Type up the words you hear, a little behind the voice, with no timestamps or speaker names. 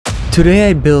Today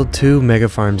I build 2 mega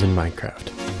farms in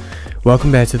Minecraft. Welcome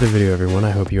back to the video, everyone.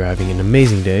 I hope you're having an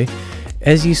amazing day.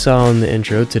 As you saw in the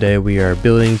intro, today we are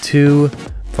building 2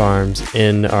 farms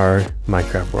in our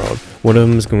Minecraft world. One of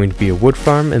them is going to be a wood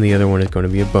farm and the other one is going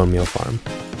to be a bone meal farm.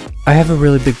 I have a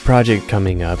really big project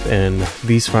coming up and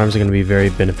these farms are going to be very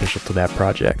beneficial to that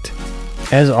project.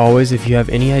 As always, if you have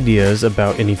any ideas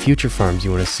about any future farms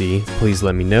you want to see, please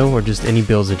let me know, or just any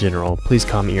builds in general, please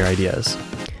comment your ideas.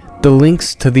 The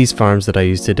links to these farms that I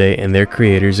use today and their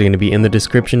creators are going to be in the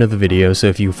description of the video, so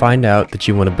if you find out that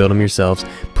you want to build them yourselves,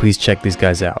 please check these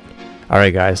guys out.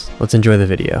 Alright guys, let's enjoy the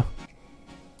video.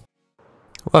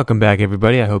 Welcome back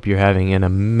everybody, I hope you're having an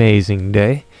amazing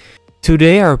day.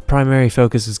 Today our primary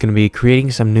focus is going to be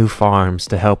creating some new farms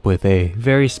to help with a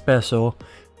very special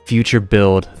future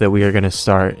build that we are going to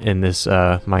start in this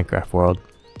Minecraft world.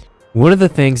 One of the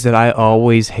things that I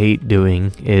always hate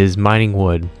doing is mining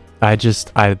wood.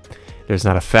 There's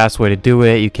not a fast way to do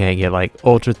it. You can't get like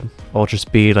ultra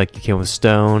speed like you can with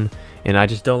stone, and I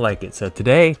just don't like it. So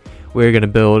today we're gonna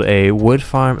build a wood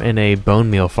farm and a bone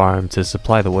meal farm to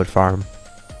supply the wood farm.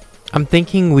 I'm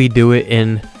thinking we do it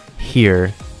in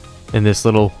here in this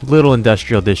little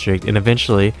industrial district, and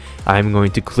eventually I'm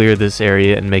going to clear this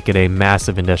area and make it a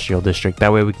massive industrial district.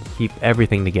 That way we can keep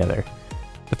everything together.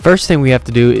 The first thing we have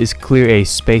to do is clear a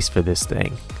space for this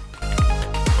thing.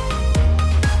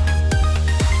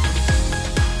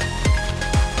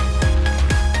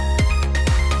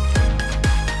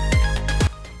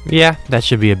 Yeah, that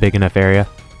should be a big enough area.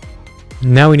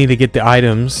 Now we need to get the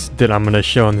items that I'm going to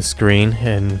show on the screen,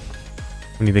 and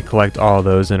we need to collect all of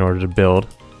those in order to build.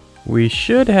 We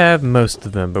should have most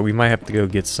of them, but we might have to go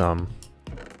get some.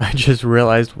 I just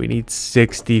realized we need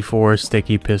 64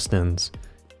 sticky pistons.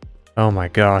 Oh my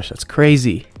gosh, that's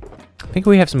crazy. I think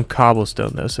we have some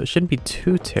cobblestone though, so it shouldn't be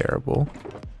too terrible.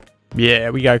 Yeah,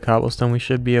 we got cobblestone, we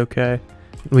should be okay.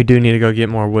 We do need to go get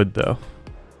more wood though.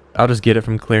 I'll just get it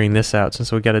from clearing this out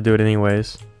since we gotta do it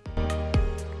anyways.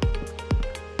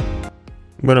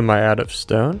 What am I out of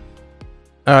stone?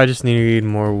 Oh, I just need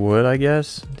more wood, I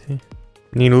guess.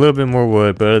 Need a little bit more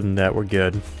wood, but other than that, we're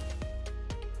good.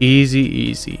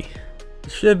 Easy.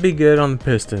 Should be good on the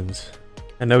pistons.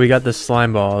 I know we got the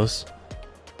slime balls.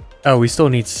 Oh, we still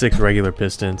need 6 regular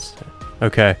pistons.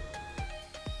 Okay.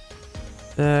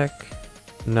 Stack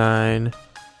 9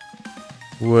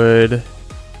 wood.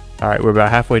 Alright, we're about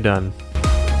halfway done.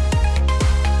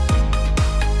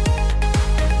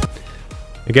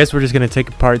 I guess we're just gonna take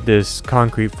apart this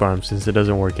concrete farm since it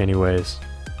doesn't work anyways.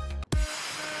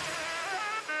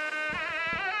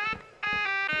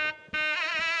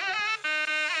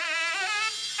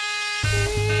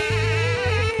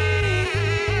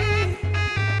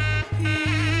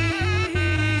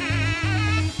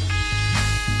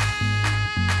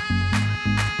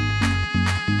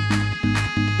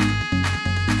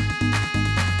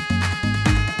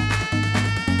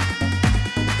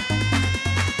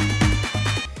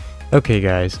 Okay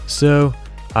guys, so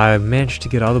I managed to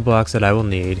get all the blocks that I will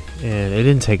need, and it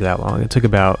didn't take that long. It took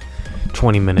about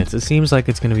 20 minutes. It seems like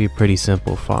it's going to be a pretty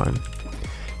simple farm.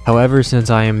 However, since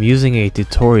I am using a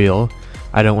tutorial,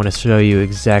 I don't want to show you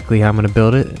exactly how I'm going to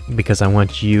build it, because I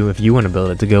want you, if you want to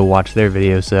build it, to go watch their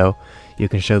video so you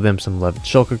can show them some love.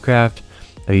 Shulkercraft,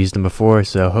 I've used them before,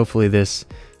 so hopefully this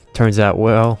turns out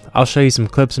well. I'll show you some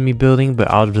clips of me building, but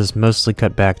I'll just mostly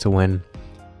cut back to when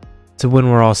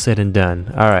we're all said and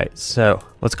done. Alright, so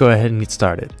let's go ahead and get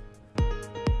started.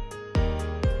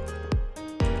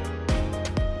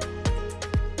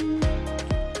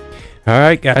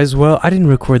 Alright guys, well I didn't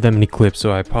record that many clips,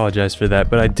 so I apologize for that,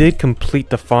 but I did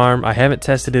complete the farm. I haven't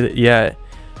tested it yet.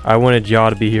 I wanted y'all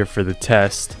to be here for the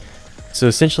test. So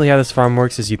essentially how this farm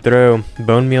works is you throw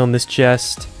bone meal in this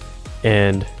chest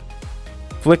and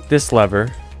flick this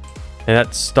lever, and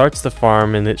that starts the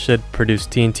farm, and it should produce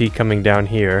TNT coming down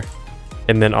here.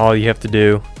 And then all you have to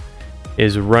do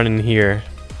is run in here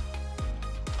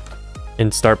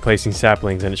and start placing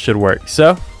saplings, and it should work.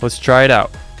 So let's try it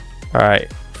out.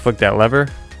 Alright, flick that lever.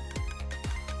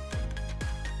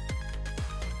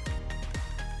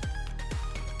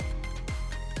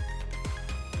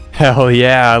 Hell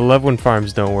yeah, I love when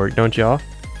farms don't work, don't y'all?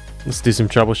 Let's do some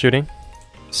troubleshooting.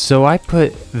 So I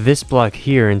put this block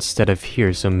here instead of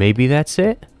here, so maybe that's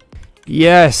it?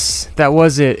 Yes, that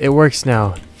was it. It works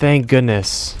now. Thank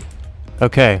goodness.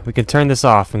 Okay, we can turn this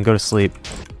off and go to sleep.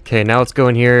 Okay, now let's go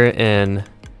in here and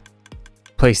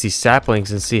place these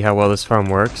saplings and see how well this farm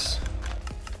works.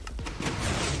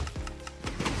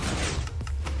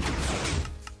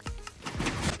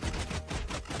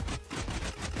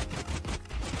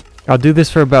 I'll do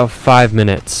this for about 5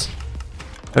 minutes.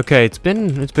 Okay, it's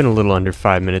been a little under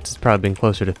 5 minutes. It's probably been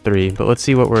closer to 3, but let's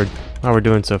see how we're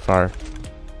doing so far.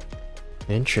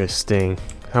 Interesting.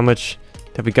 How much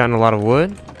have we gotten? A lot of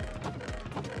wood?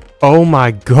 Oh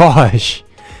my gosh.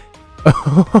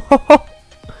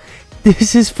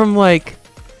 This is from like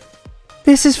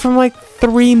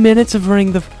 3 minutes of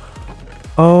running the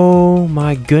Oh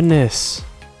my goodness.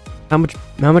 How much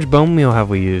bone meal have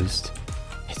we used?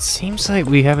 It seems like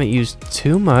we haven't used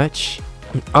too much.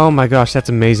 Oh my gosh, that's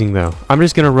amazing though. I'm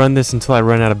just gonna run this until I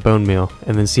run out of bone meal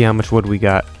and then see how much wood we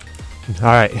got.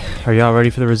 Alright, are y'all ready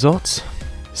for the results?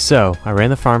 So, I ran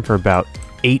the farm for about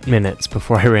 8 minutes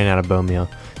before I ran out of bone meal.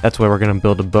 That's why we're gonna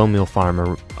build a bone meal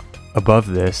farm above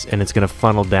this, and it's gonna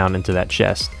funnel down into that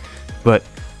chest. But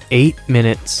 8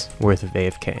 minutes worth of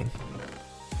AFKing.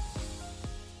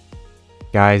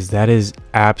 Guys, that is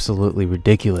absolutely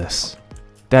ridiculous.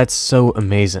 That's so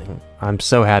amazing. I'm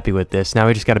so happy with this. Now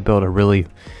we just got to build a really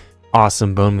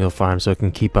awesome bone meal farm so it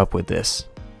can keep up with this.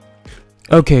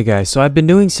 Okay guys, so I've been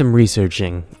doing some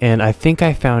researching, and I think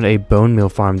I found a bone meal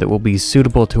farm that will be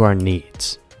suitable to our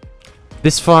needs.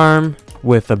 This farm,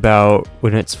 with about,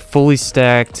 when it's fully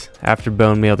stacked after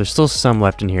bone meal, there's still some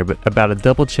left in here, but about a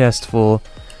double chest full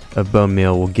of bone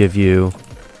meal will give you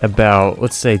about,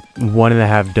 let's say,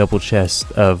 1.5 double chests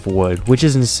of wood, which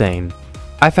is insane.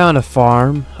 I found a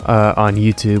farm on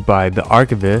YouTube by the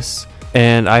Archivist,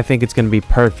 and I think it's going to be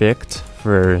perfect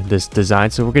for this design,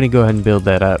 so we're going to go ahead and build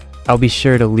that up. I'll be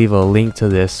sure to leave a link to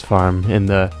this farm in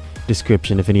the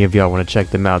description if any of y'all want to check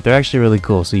them out. They're actually really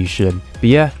cool, so you should. But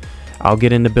yeah, I'll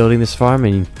get into building this farm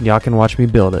and y'all can watch me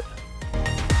build it.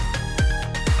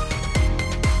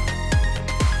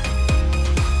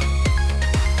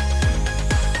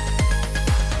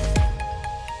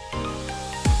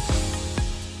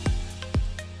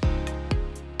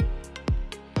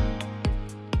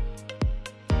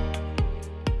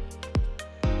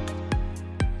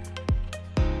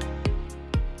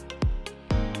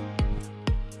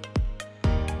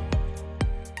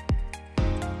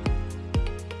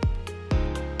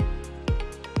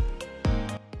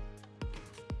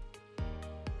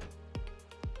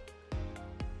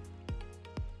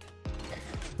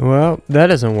 Well, that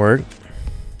doesn't work.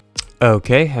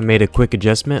 Okay, I made a quick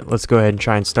adjustment. Let's go ahead and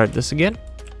try and start this again.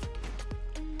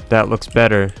 That looks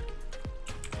better.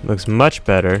 Looks much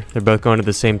better. They're both going at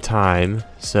the same time,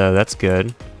 so that's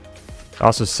good. It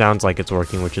also sounds like it's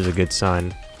working, which is a good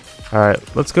sign.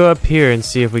 Alright, let's go up here and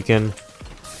see if we can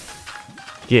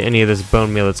get any of this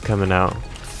bone meal that's coming out.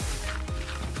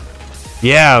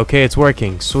 Yeah, okay, it's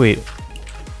working. Sweet.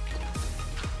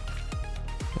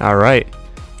 Alright.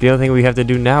 The only thing we have to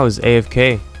do now is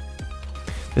AFK.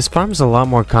 This farm is a lot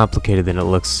more complicated than it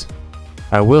looks.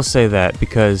 I will say that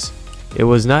because it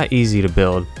was not easy to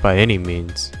build by any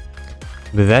means.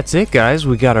 But that's it guys,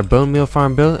 we got our bone meal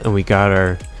farm built and we got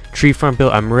our tree farm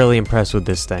built. I'm really impressed with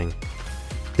this thing.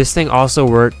 This thing also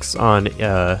works on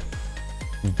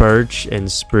birch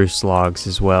and spruce logs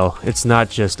as well. It's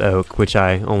not just oak, which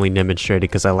I only demonstrated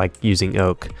because I like using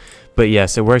oak. But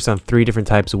yes, it works on 3 different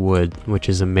types of wood, which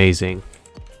is amazing.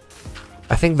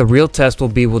 I think the real test will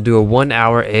be we'll do a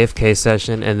 1-hour AFK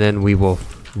session and then we will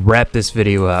wrap this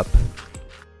video up.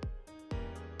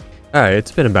 Alright,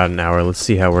 it's been about an hour. Let's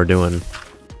see how we're doing.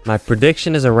 My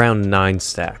prediction is around 9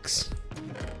 stacks.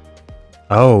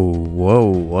 Oh,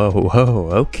 whoa,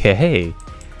 okay.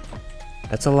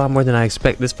 That's a lot more than I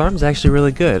expect. This farm's actually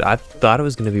really good. I thought it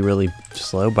was going to be really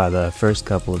slow by the first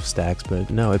couple of stacks, but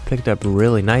no, it picked up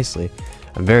really nicely.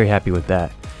 I'm very happy with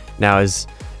that. Now, as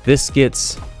this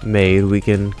gets made, we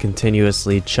can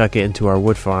continuously chuck it into our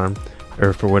wood farm,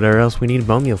 or for whatever else we need a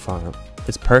bone meal farm.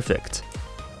 It's perfect.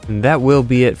 And that will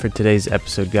be it for today's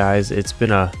episode, guys. It's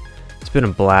been a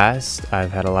blast.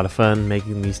 I've had a lot of fun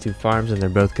making these 2 farms, and they're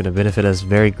both going to benefit us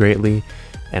very greatly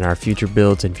in our future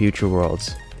builds and future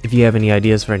worlds. If you have any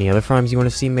ideas for any other farms you want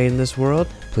to see made in this world,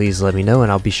 please let me know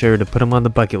and I'll be sure to put them on the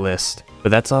bucket list. But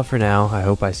that's all for now. I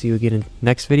hope I see you again in the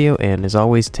next video, and as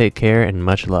always, take care and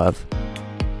much love.